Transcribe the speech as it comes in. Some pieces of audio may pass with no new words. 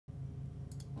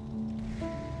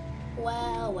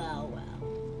Well.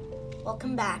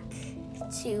 Welcome back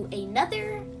to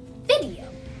another video.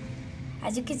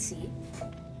 As you can see,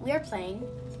 we are playing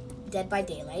Dead by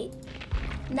Daylight.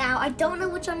 Now, I don't know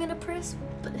which I'm gonna post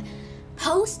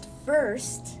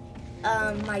first,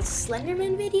 my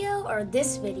Slenderman video or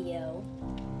this video.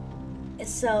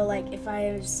 So, like, if I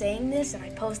am saying this and I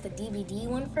post the DBD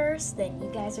one first, then you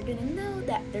guys are gonna know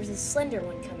that there's a Slender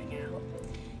one coming out.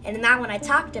 And in that one, I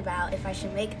talked about if I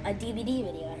should make a DBD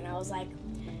video, and I was like,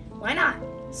 why not?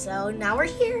 So now we're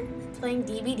here playing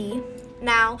DBD.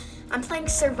 Now, I'm playing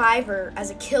Survivor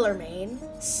as a killer main,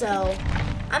 so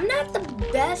I'm not the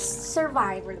best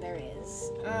Survivor there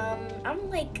is. I'm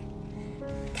like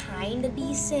kinda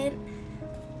decent,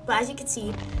 but as you can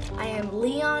see, I am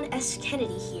Leon S.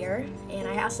 Kennedy here, and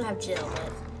I also have Jill,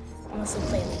 but I mostly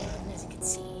play Leon, as you can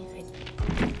see.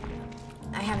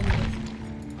 I haven't even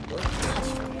really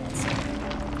touched her yet, so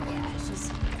yeah,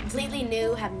 she's completely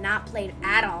new, have not played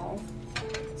at all.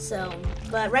 So,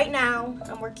 but right now,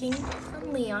 I'm working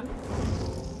on Leon.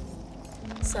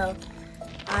 So,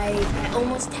 I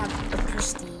almost have a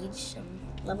prestige. I'm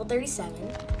level 37.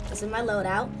 This is my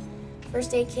loadout.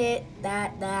 First aid kit,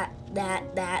 that.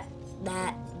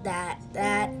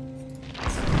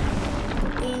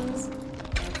 Things.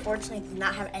 Unfortunately, I do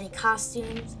not have any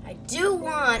costumes. I do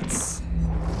want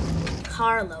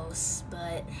Carlos,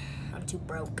 but I'm too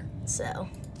broke, so.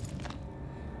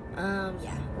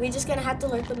 Yeah, we're just gonna have to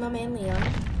lurk with my man Leon.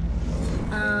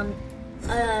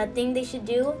 Thing they should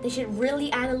do, they should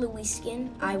really add a Louis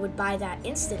skin. I would buy that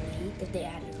instantly if they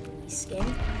added a Louis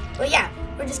skin. But yeah,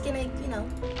 we're just gonna, you know,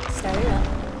 start it up.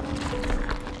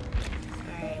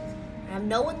 Alright, I have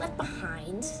no one left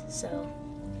behind, so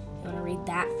I'm gonna read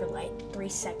that for like 3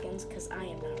 seconds, because I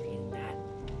am not reading that.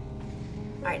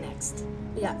 Alright, next.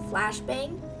 We got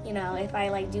flashbang. You know, if I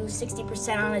like do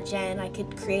 60% on a gen, I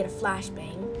could create a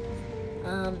flashbang.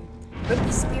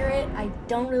 Rookie spirit, I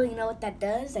don't really know what that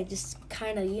does. I just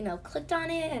kind of, you know, clicked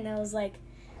on it and I was like,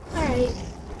 all right.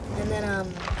 And then,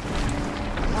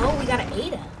 oh, we got an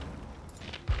Ada.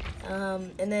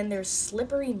 And then there's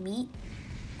slippery meat.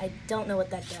 I don't know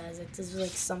what that does. It does like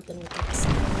something with this.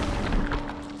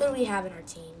 What do we have in our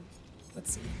team?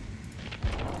 Let's see.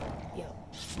 Yo.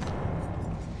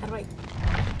 How do I...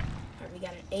 We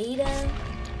got an Ada,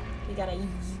 we got a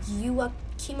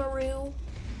Yuakimaru,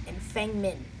 and Fang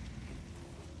Min.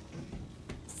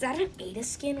 Is that an Ada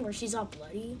skin where she's all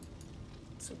bloody?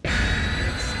 So,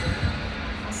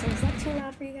 also, is that too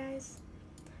loud for you guys?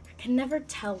 I can never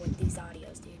tell with these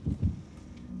audios, dude.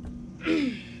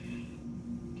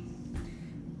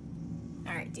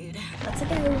 Alright, dude, let's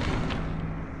go.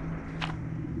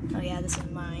 Oh yeah, this is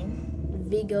mine.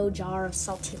 Vigo jar of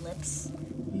salty lips.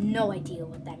 No idea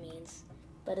what that means,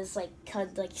 but it's like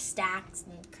cut like stacks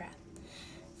and crap.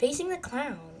 Facing the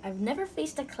clown. I've never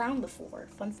faced a clown before.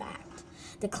 Fun fact.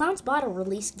 The clown's bottle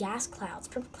released gas clouds.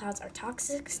 Purple clouds are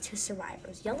toxic to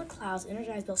survivors. Yellow clouds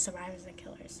energize both survivors and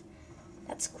killers.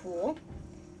 That's cool.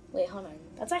 Wait, hold on.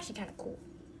 That's actually kind of cool.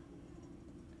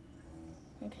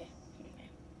 Okay.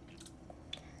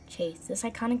 Chase. This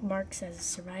iconic mark says a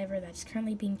survivor that is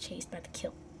currently being chased by the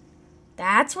kill.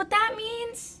 That's what that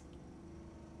means?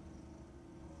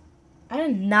 I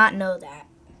did not know that.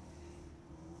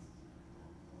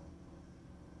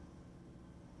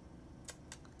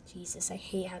 Jesus, I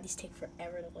hate how these take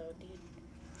forever to load, dude.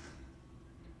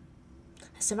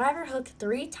 A survivor hooked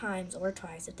 3 times or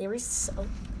twice if they were so...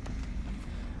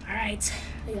 Alright,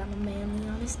 we got my man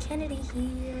Leon S. Kennedy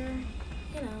here.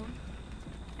 You know,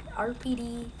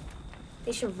 RPD.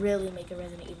 They should really make a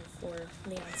Resident Evil 4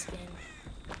 Leon skin.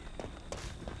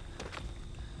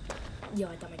 Yo,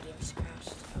 I thought my game just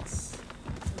crashed.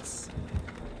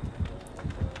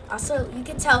 Also, you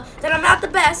can tell that I'm not the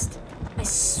best. I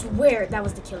swear that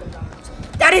was the killer's arms.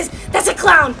 That's a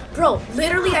clown! Bro,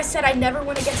 literally I said I never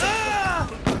went against a clown.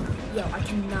 Yo, I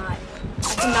cannot,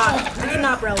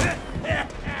 bro.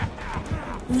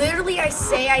 Literally I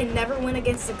say I never went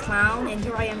against a clown, and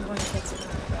here I am going against a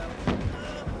clown,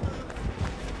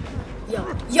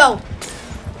 bro. Yo,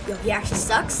 he actually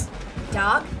sucks.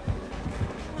 Dog.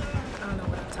 I don't know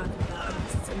what I'm talking about.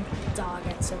 It's a dog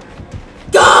at Survivor.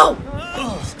 Go!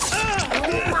 Oh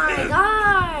my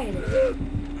god!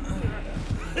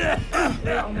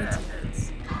 They're all my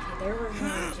teammates. Okay, there we're going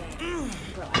to Jack.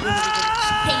 Bro, I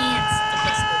didn't even get a chance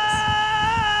against this.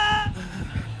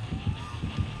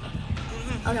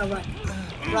 Oh no, run.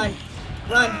 Run.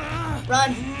 Oh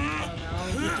no,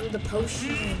 he threw the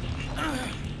potion.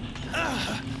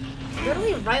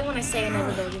 Literally right when I say I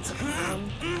never go against a clown.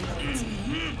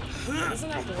 Isn't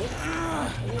that great?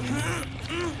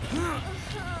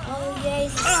 Oh yay,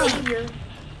 he's a savior.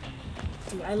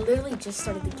 Dude, I literally just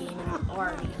started the game and I'm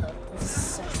already hooked. This is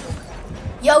such good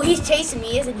crap. Yo, he's chasing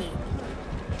me, isn't he?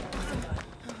 Oh my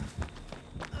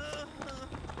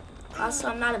god. Also,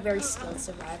 I'm not a very skilled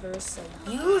survivor, so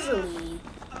usually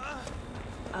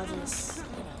I'll just, you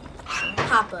know,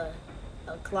 pop a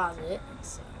closet.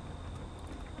 So,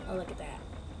 oh, look at that.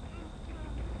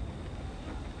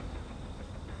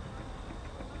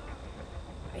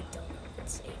 I don't know if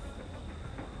it's safe.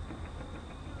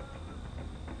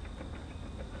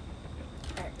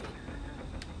 Alright.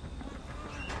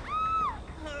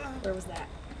 Where was that?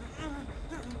 I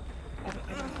don't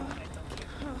know. I don't care.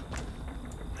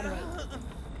 How do I...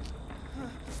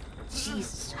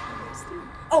 Jesus Christ, dude.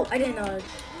 Oh, I didn't know.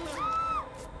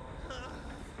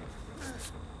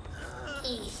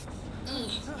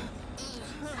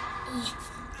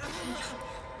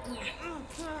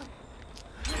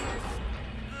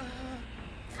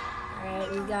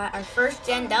 Alright, we got our first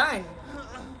gen done.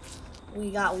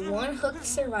 We got one hooked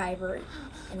survivor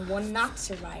and one not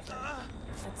survivor.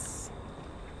 That's...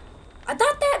 I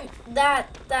thought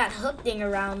that hook thing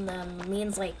around them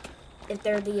means like if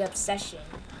they're the obsession.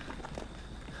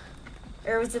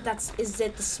 Or is it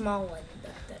the small one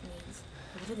that means?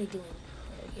 What are they doing?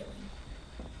 They're healing.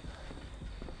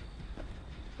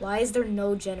 Why is there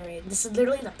no generator? This is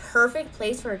literally the perfect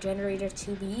place for a generator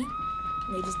to be. And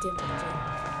they just didn't put it.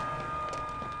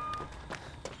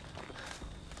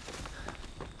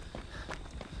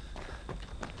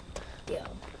 Yo,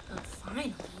 oh,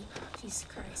 finally. Jesus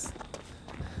Christ.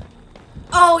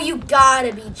 Oh, you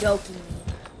gotta be joking me.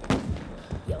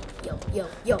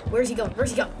 Yo. Where's he going?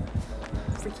 Where's he going?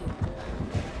 Freak you.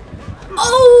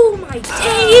 Oh my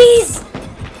days!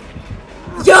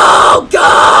 Yo,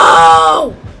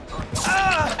 go!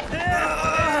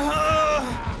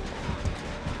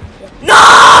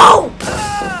 No!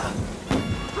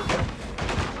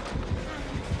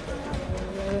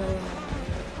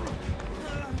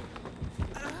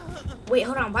 Wait,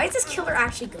 hold on. Why is this killer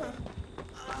actually good?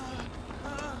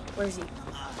 Where is he?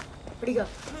 Where'd he go?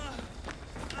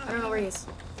 I don't know where he is.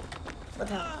 What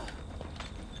the hell?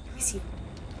 I see him.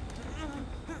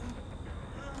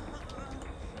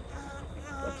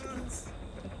 Oh, please.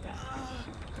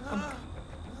 Oh my god.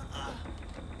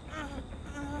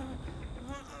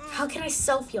 How can I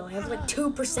self-heal? I have like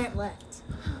 2% left.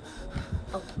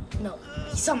 Oh, no.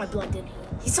 He saw my blood, didn't he?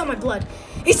 He saw my blood.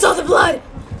 He saw the blood!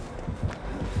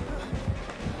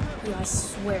 Yo, I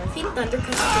swear. If he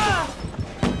thundercuts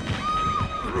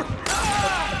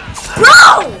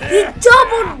Bro! He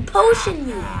double potioned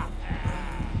me!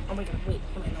 Oh my god, wait.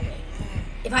 Oh my god, wait.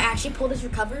 If I actually pull this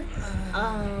recover,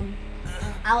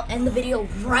 I'll end the video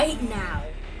right now.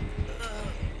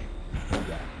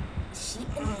 Is she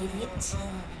an idiot?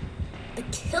 The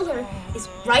killer is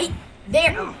right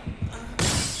there. Oh.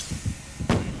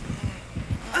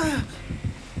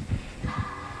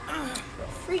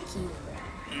 Freak you, bro.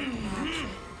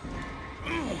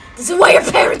 This is why your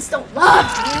parents don't love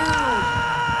you.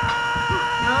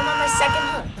 Now I'm on my second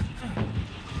hook.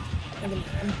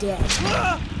 I'm dead. I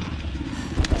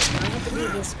have to do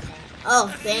this crap. Oh,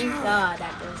 thank God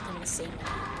that girl's gonna save me.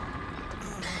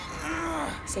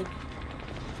 Save me.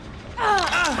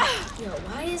 Yo,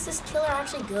 why is this killer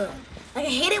actually good? Like, I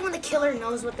hate it when the killer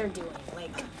knows what they're doing.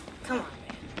 Like, come on,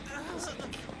 man. Just,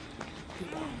 like, be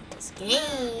bad at this game.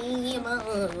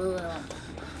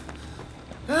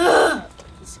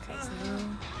 Jesus Christ, no.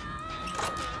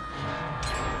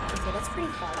 Okay, that's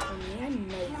pretty far for me. I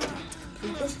may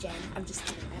complete this gen. I'm just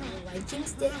kidding. I don't know why I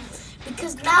jinxed it.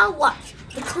 Because now watch.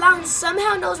 The clown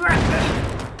somehow knows where I'm at.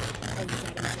 Oh, you gotta be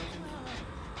joking me.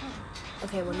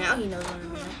 Okay, well now he knows where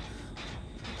I'm at.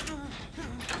 I'm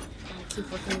gonna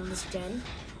keep working on this gen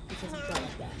because I'm bad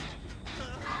like that.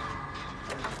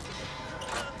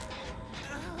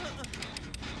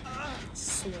 I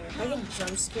swear, if I get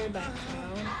jump scared by a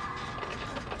clown.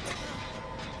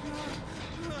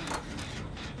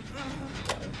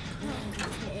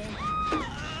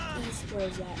 Where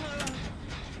is that?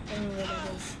 I don't know where that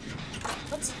is.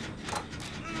 What?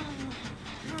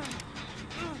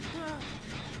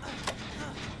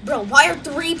 Bro, why are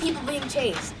 3 people being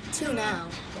chased? 2 now.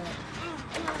 But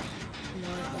no,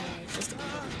 it's just a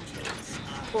being chased.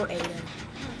 Poor Ada.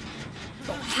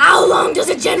 Bro, how long does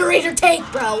a generator take,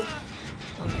 bro?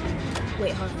 Oh,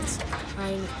 wait, hold on a second.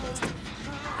 I'm close to me.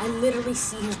 I literally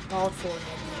see his bald forehead.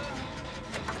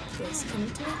 Is he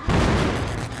coming to me?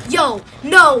 Yo,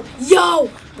 no, yo,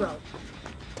 bro.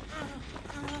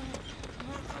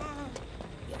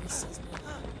 Yo, he sees me.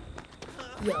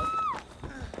 Yo.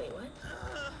 Wait, what?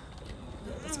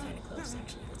 Yo, that's kind of close,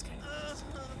 actually. That's kind of close.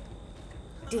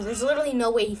 Dude, there's literally no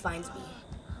way he finds me.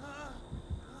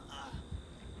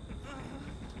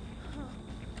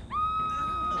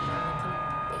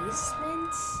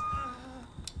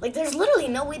 Like, there's literally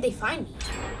no way they find me.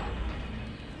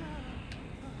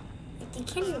 Like, they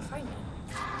can't even find me.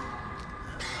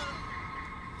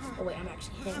 Oh, wait, I'm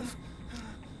actually him.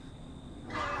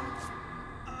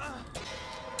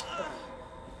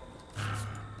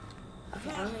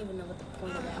 Okay, I don't even know what the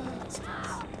point of that one is.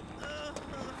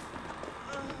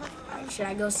 Alright, should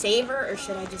I go save her, or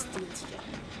should I just do this again?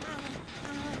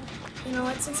 You know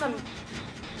what, since I'm...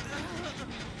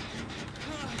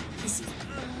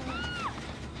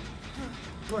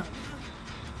 Bro,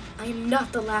 I am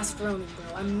not the last Ronin,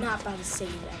 bro. I'm not about to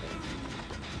save ever.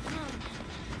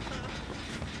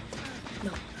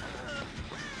 No.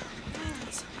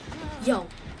 Yo.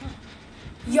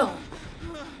 Yo.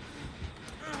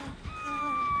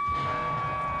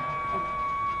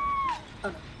 Oh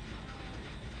no.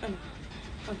 Oh no.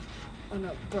 Oh no. Oh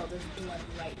no. Bro, there's blood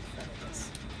right in front of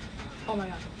us. Oh my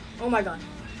god. Oh my god.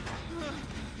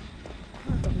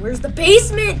 Bro, where's the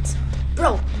basement?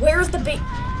 Bro, where's the basement?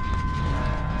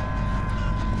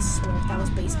 I swear if that was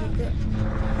basement girl.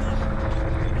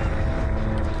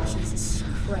 Jesus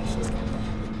Christ, she's gonna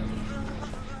die.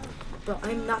 Bro,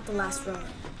 I'm not the last Ronin.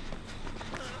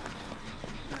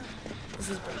 This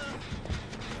is breaking.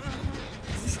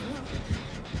 Is he seeing it?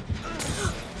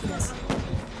 He does.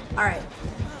 Alright.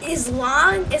 As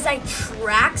long as I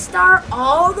track star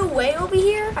all the way over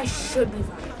here, I should be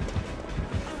fine.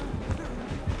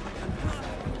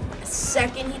 The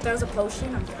second he throws a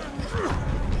potion, I'm dead.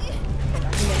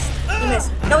 He missed. He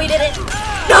missed. No, he didn't.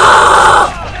 No!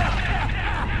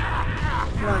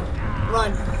 Run.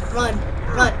 Run. Run.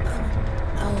 Run.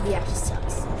 Oh, he actually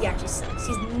sucks. He actually sucks.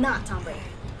 He's not Tom Brady.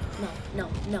 No, no,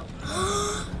 no.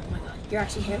 Oh my god. You're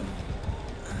actually him?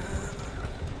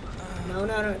 No,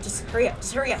 no, no. Just hurry up.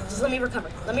 Just hurry up. Just let me recover.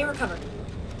 Let me recover.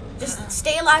 Just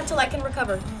stay alive till I can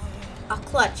recover. I'll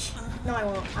clutch. No, I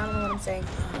won't. I don't know what I'm saying.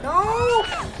 No!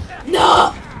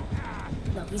 No!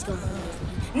 No, he's going for me.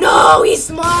 No, he's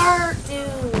smart,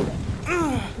 dude.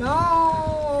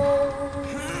 No.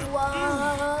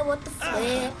 What the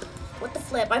flip? What the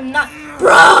flip? I'm not.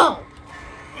 Bro!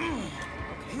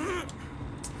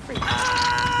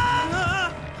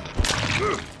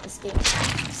 This game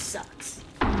sucks.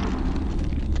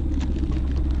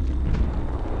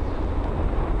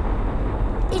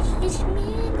 It's this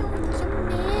man.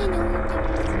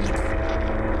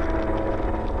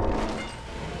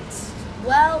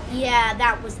 Well, yeah,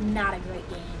 that was not a great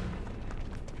game.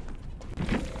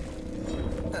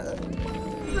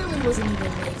 Really wasn't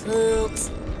even my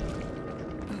fault.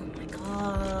 Oh my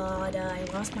god, I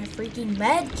lost my freaking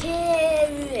med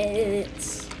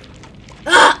kit.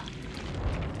 Ah!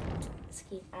 This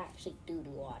game actually doo-doo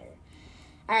water.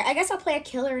 Alright, I guess I'll play a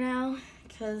killer now,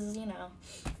 because, you know,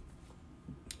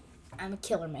 I'm a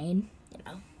killer main, you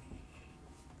know.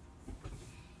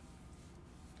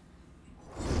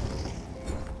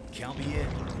 Count me in.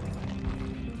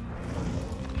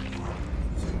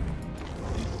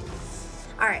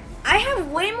 Alright, I have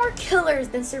way more killers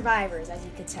than survivors, as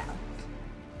you could tell.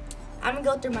 I'm gonna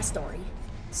go through my story.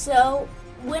 So,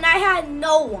 when I had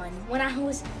no one, when I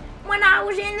was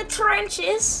in the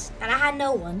trenches and I had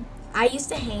no one, I used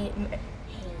to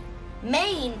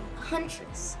main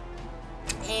Huntress.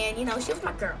 And you know, she was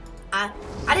my girl. I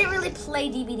didn't really play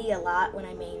DBD a lot when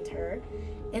I mained her.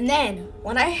 And then,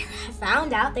 when I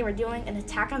found out they were doing an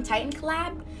Attack on Titan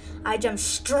collab, I jumped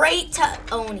straight to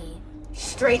Oni.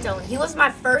 Straight to Oni. He was my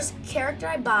first character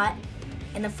I bought,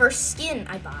 and the first skin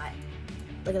I bought.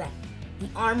 Look at that. The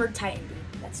Armored Titan dude.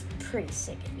 That's pretty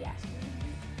sick if you ask me.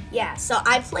 Yeah, so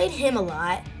I played him a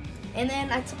lot, and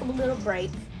then I took a little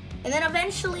break. And then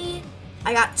eventually,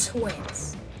 I got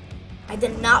twins. I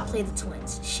did not play the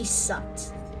twins. She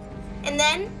sucked. And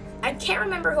then, I can't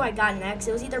remember who I got next.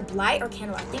 It was either Blight or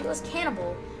Cannibal. I think it was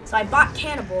Cannibal. So I bought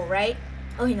Cannibal, right?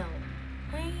 Oh, you know.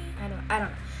 I don't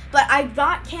know. But I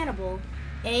bought Cannibal,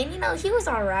 and you know, he was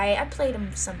alright. I played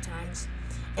him sometimes.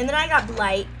 And then I got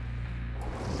Blight.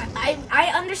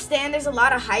 I understand there's a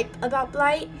lot of hype about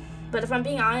Blight, but if I'm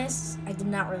being honest, I did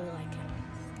not really like him.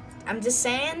 I'm just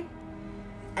saying,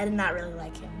 I did not really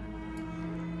like him.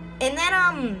 And then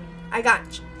I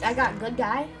got Good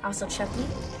Guy, also Chucky.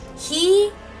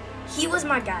 He was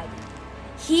my guy.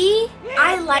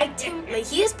 I liked him. Like,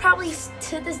 he is probably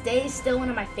to this day still one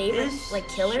of my favorite like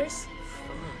killers.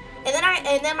 And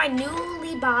then my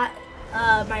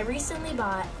recently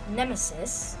bought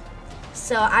Nemesis.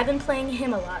 So I've been playing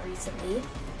him a lot recently.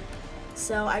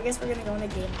 So I guess we're gonna go in a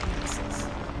game with Nemesis.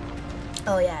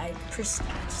 Oh yeah, I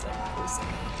prestiged that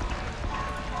recently.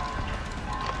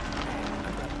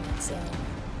 So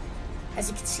as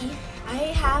you can see,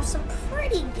 I have some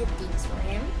pretty good things for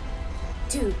him.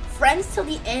 Dude, friends till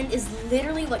the end is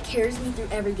literally what carries me through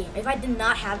every game. If I did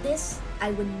not have this,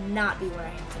 I would not be where I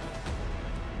am today.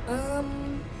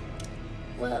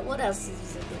 What else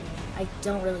is it? I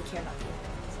don't really care about the other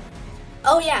ones.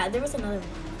 Oh yeah, there was another one.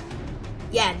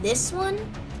 Yeah, this one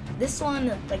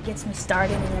like gets me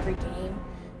started in every game.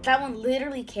 That one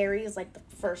literally carries like the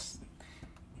first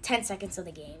 10 seconds of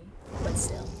the game, but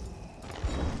still.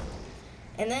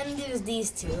 And then there's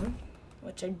these two,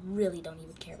 which I really don't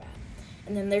even care about.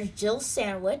 And then there's Jill's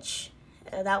Sandwich.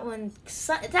 That one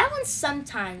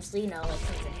sometimes, you know, like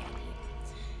comes in handy.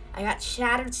 I got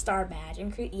Shattered Star Badge.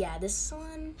 And yeah, this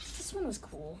one was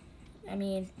cool. I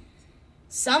mean,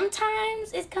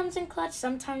 sometimes it comes in clutch.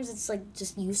 Sometimes it's like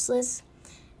just useless.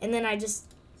 And then I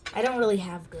don't really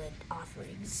have good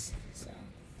offerings. So,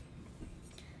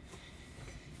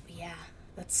 but yeah,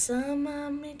 that's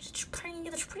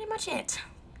that's pretty much it.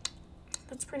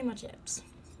 That's pretty much it.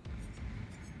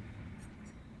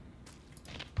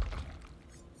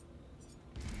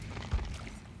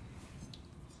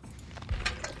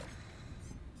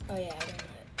 Oh yeah, I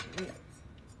don't know.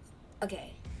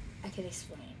 Okay, I can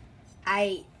explain.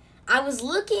 I was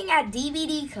looking at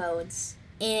DBD codes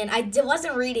and I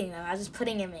wasn't reading them. I was just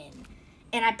putting them in,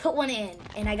 and I put one in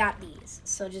and I got these.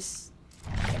 So just,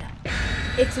 you know,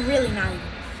 it's really not even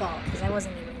my fault because I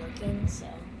wasn't even looking. So.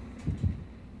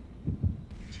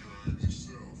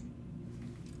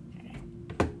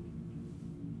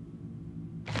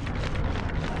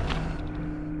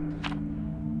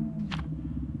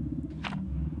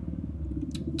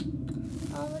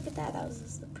 Oh, look at that. That was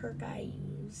just the perk I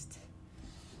used.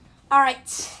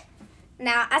 Alright.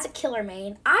 Now, as a killer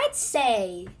main, I'd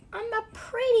say I'm a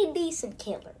pretty decent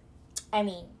killer. I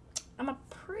mean, I'm a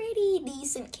pretty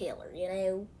decent killer, you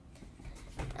know?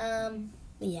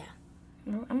 Yeah.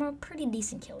 I'm a pretty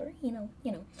decent killer, you know.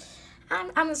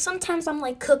 Sometimes I'm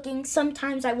like cooking.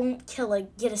 Sometimes I won't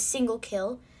get a single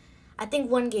kill. I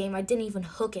think one game I didn't even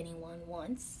hook anyone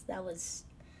once. That was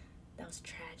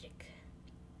tragic.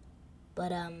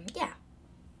 But, yeah.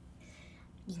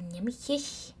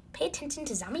 Pay attention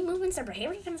to zombie movements or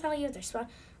behavior can tell you if they're spawn.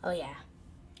 Oh, yeah.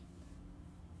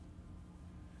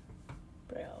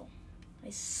 Bro. I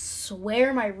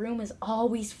swear my room is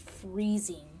always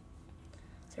freezing.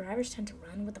 Survivors tend to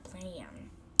run with a plan.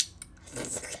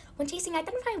 When chasing,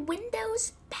 identify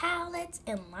windows, pallets,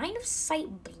 and line of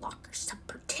sight blockers to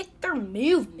protect their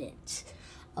movement.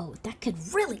 Oh, that could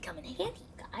really come in handy,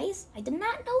 guys. I did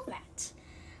not know that.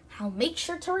 I'll make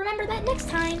sure to remember that next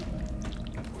time.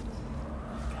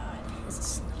 Oh God, this is a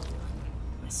snow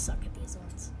one. I suck at these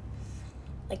ones.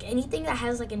 Like anything that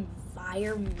has like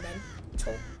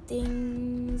environmental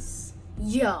things.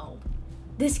 Yo,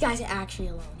 this guy's actually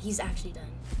alone. He's actually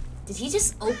done. Did he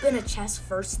just open a chest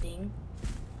first thing?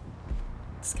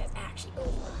 This guy's actually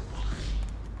over.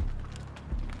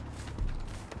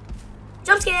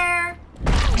 Jump scare!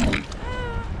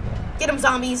 Get him,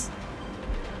 zombies!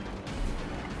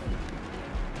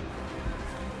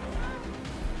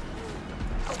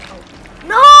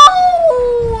 No!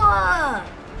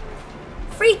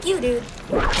 Freak you, dude.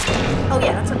 Oh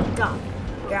yeah, that's what I got.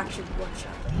 You're actually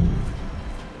one-shot.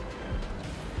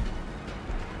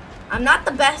 I'm not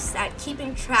the best at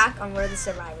keeping track on where the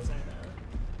survivors are,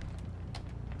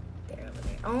 though. They're over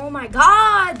there. Oh my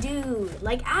God, dude.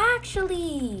 Like,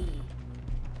 actually.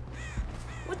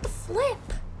 What the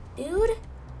flip, dude?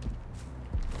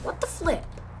 What the flip?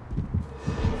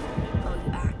 Oh,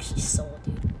 you actually sold,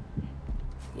 dude.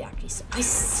 You actually sold. I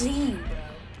see you, bro.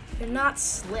 You're not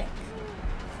slick.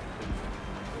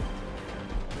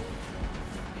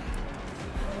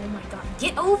 Oh my God.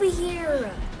 Get over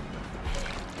here.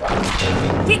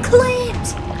 Get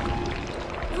clipped!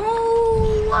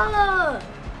 No!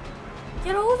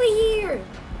 Get over here!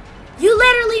 You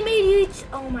literally made each.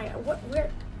 Oh my God! What? Where?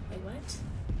 Wait, what?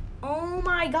 Oh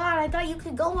my God! I thought you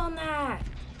could go on that.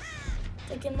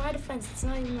 Like in my defense, it's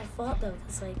not even my fault though.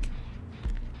 It's like,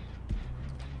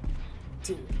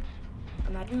 dude,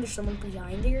 imagine there's someone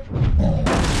behind here.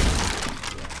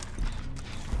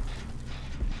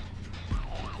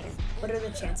 What are the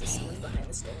chances someone's behind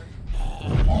this door?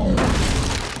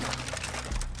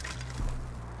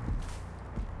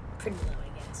 Pretty low, I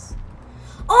guess.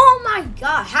 Oh my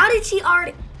God! How did she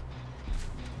already?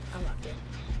 I'm locked in.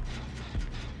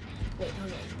 Wait,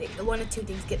 okay. One of two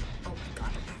things get. Oh my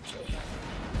God! I'm actually.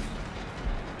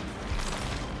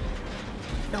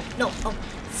 No! Oh,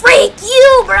 freak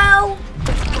you, bro!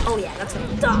 Oh yeah, that's what I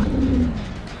thought.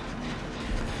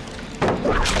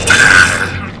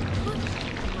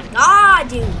 Oh my God,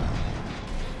 dude!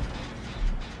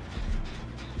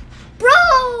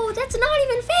 Bro, that's not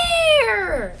even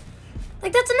fair!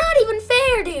 Like, that's not even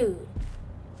fair, dude!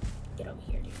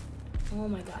 Oh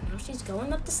my god, now she's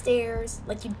going up the stairs.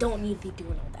 Like, you don't need to be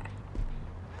doing all that.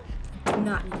 You do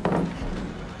not need to be doing that.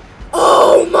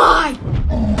 Oh my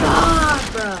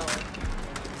god, bro.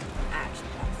 Actually,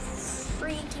 that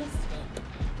freaking flip.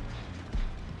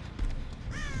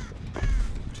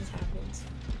 What just happens?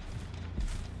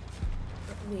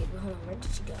 Wait, hold on, where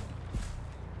did she go?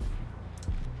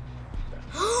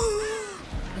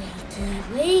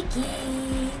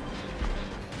 Wakey.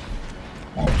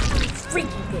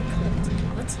 Freaking good clipped.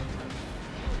 What?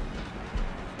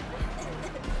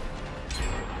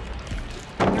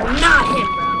 You're not him,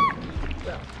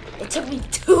 bro. It took me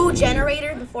 2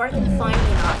 generators before I could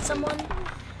finally knock someone.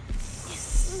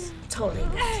 Totally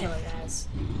gonna kill her, guys.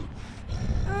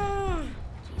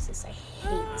 Jesus, I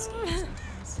hate this game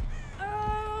sometimes.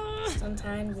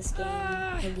 Sometimes this game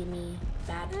can give me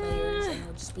bad players and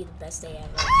it'll just be the best day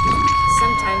ever.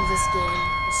 Sometimes this game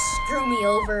will screw me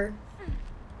over.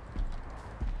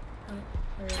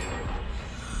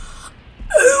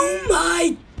 Oh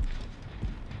my!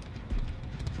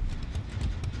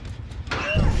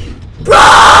 Bro!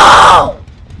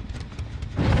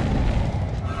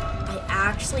 I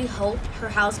actually hope her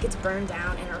house gets burned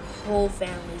down and her whole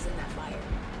family's in that fire.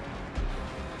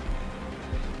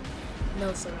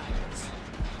 No survivors.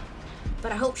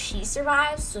 But I hope she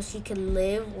survives so she can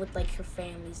live with like her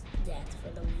family's death for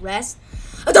the rest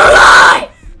of their life!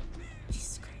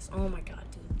 Jesus Christ. Oh my god,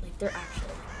 dude. Like, they're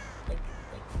actually like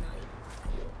not even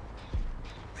cool.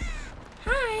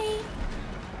 Hi!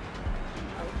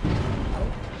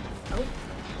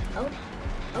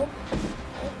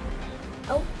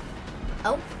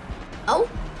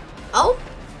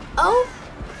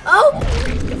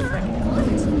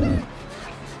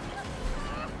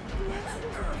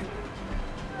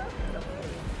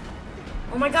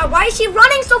 Oh my god, why is she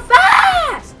running so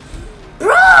fast?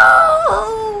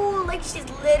 Bro! Like, she's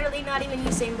literally not even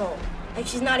Usain Bolt. Like,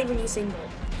 she's not even Usain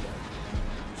Bolt.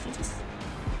 She just...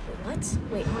 Wait, what?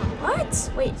 Wait, hold on.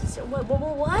 What? Wait, so, what?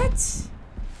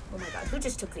 Oh my god, who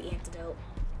just took the antidote?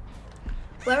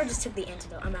 Whoever just took the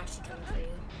antidote, I'm actually coming for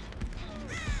you.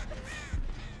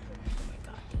 Oh my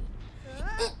god,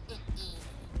 dude.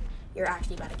 You're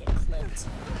actually about to get clipped.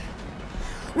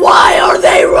 Why are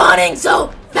they running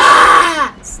so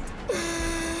fast?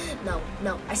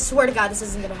 No, I swear to god this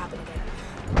isn't gonna happen again.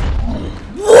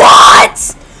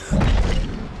 What? I'm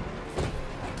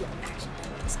actually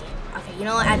done with this game. Okay, you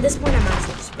know what? At this point, I'm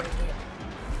actually just breaking it.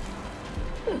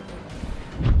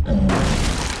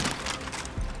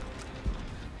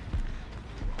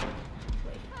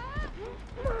 Wait.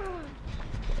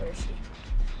 Where is she?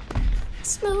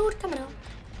 Smooth coming out.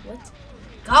 What?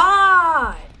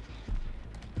 God!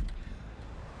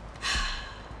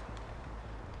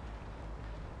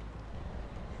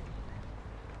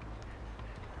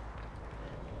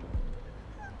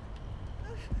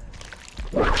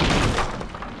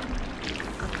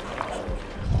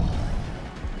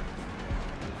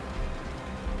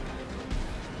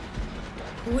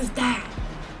 Who is that?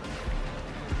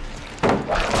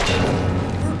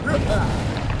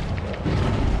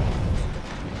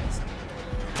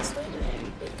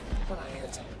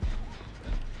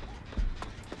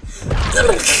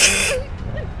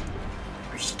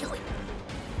 Where's she going?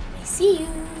 I see you.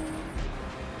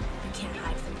 You can't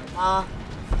hide from the law.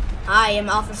 I am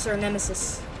Officer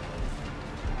Nemesis.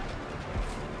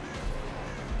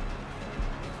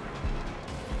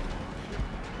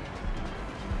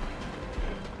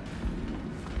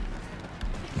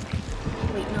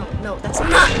 Wait, no, that's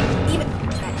not even a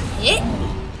hit.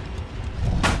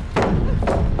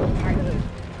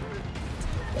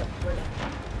 Yep, we're done.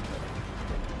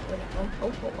 Oh,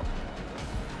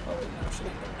 wait, no, she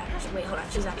didn't. Actually, wait, hold on.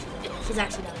 She's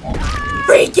actually done.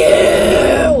 Freak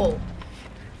you!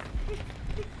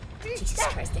 Jesus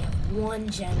Christ, they have 1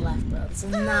 gen left, bro. This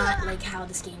is not like how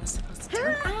this game is supposed to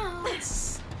turn out.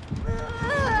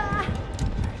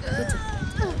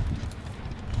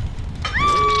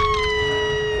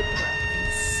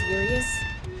 Serious?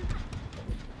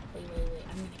 Wait.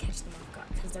 I'm gonna catch them off guard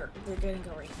because they're gonna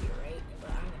go right here, right? But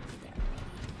I'm gonna do that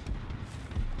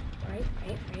right.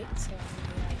 Right. So I'm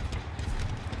gonna like.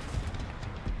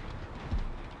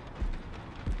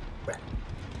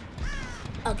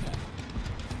 Okay.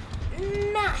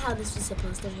 Not how this was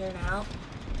supposed to turn out.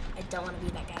 I don't want to be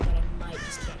that guy, but I might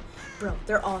just can't. Bro,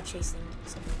 they're all chasing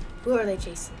someone. Who are they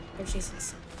chasing? They're chasing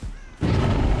someone.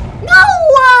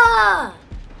 No!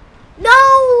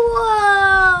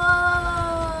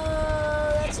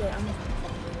 That's it. I'm gonna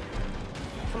follow you.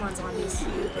 Come on, zombies.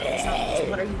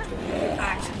 What are you doing? You're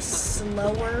actually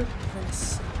slower than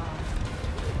soft.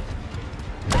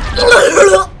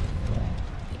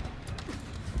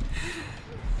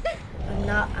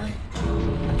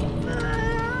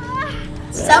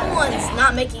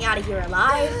 you're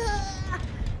alive.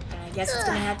 And I guess it's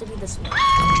gonna have to be this one.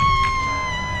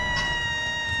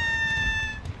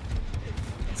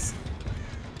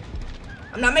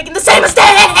 I'm not making the same mistake!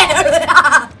 Jesus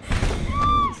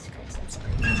Christ, I'm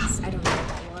sorry, guys. I don't know what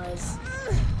that was.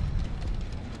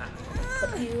 I'm gonna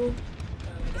put you.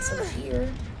 I guess over here.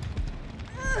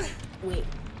 Wait.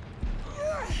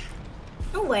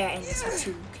 No way I end this with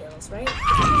 2 kills, right?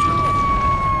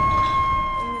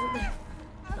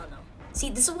 No. See,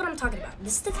 this is what I'm talking about.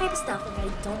 This is the type of stuff that I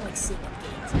don't like seeing in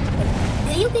games. Like,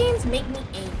 video games make me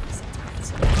angry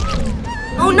sometimes.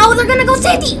 Oh no, they're gonna go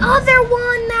save the other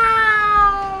one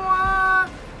now!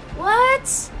 What?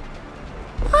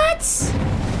 What?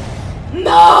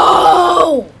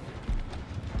 No!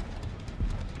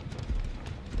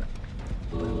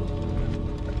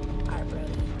 Alright,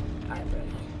 Brody.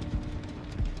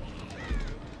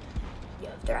 Yo,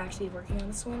 if they're actually working on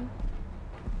this one.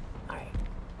 Alright.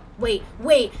 Wait.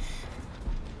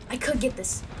 I could get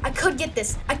this,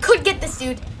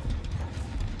 dude.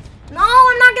 No,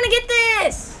 I'm not gonna get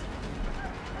this!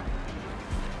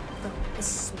 Bro, I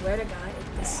swear to God,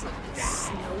 if this is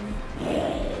snowy.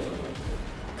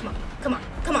 Come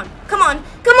on!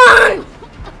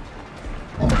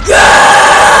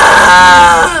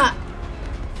 Yeah!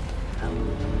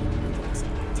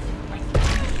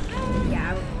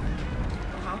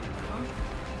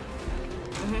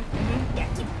 Yeah, yeah,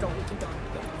 keep going.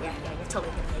 Yeah, you're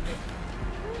totally gonna make it.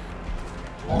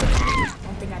 I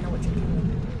don't think I know what you're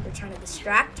doing. You're trying to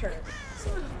distract her.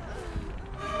 So.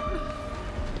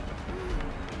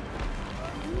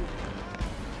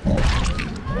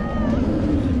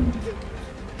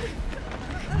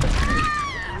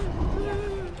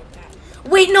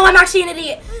 Wait, no, I'm actually an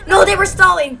idiot. No, they were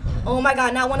stalling. Oh my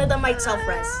God, now one of them might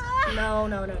self-res. No.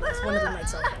 One of them might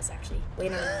self-res, actually.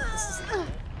 Wait, no. This is it.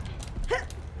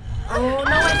 Oh no,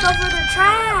 I fell for their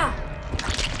trap.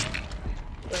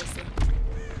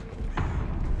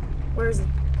 Where is it?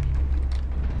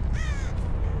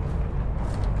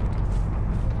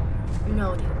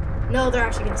 No, dude. No, they're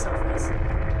actually gonna self-res.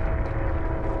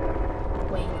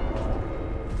 Wait.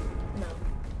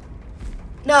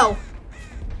 No.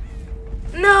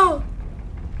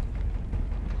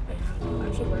 Wait,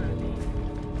 actually, where are they?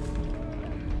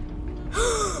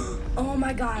 Oh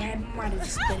my God, I might have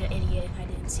just been an idiot if I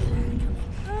didn't see that coming.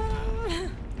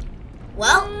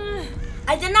 Well,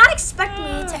 I did not expect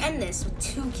me to end this with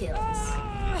 2 kills.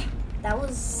 That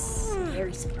was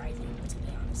very surprising, to be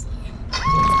honest.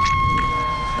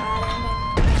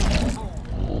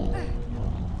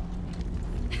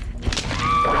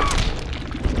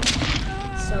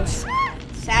 So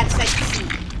sad sight to see. I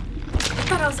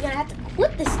thought I was gonna have to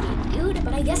quit this game, dude,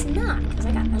 but I guess not, because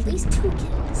I got at least 2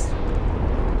 kills.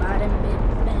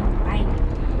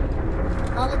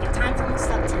 Oh, look at time's almost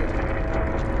up too.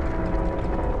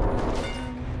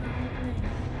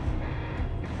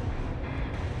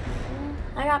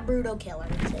 I got Brutal Killer,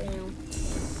 so you know,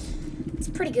 it's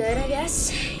pretty good, I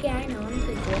guess. Yeah, I know, I'm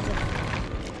pretty good.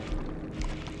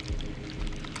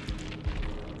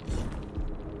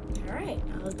 Alright,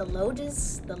 that was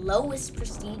the lowest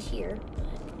prestige here,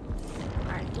 but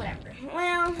alright, whatever.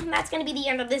 Well, that's gonna be the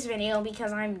end of this video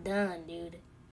because I'm done, dude.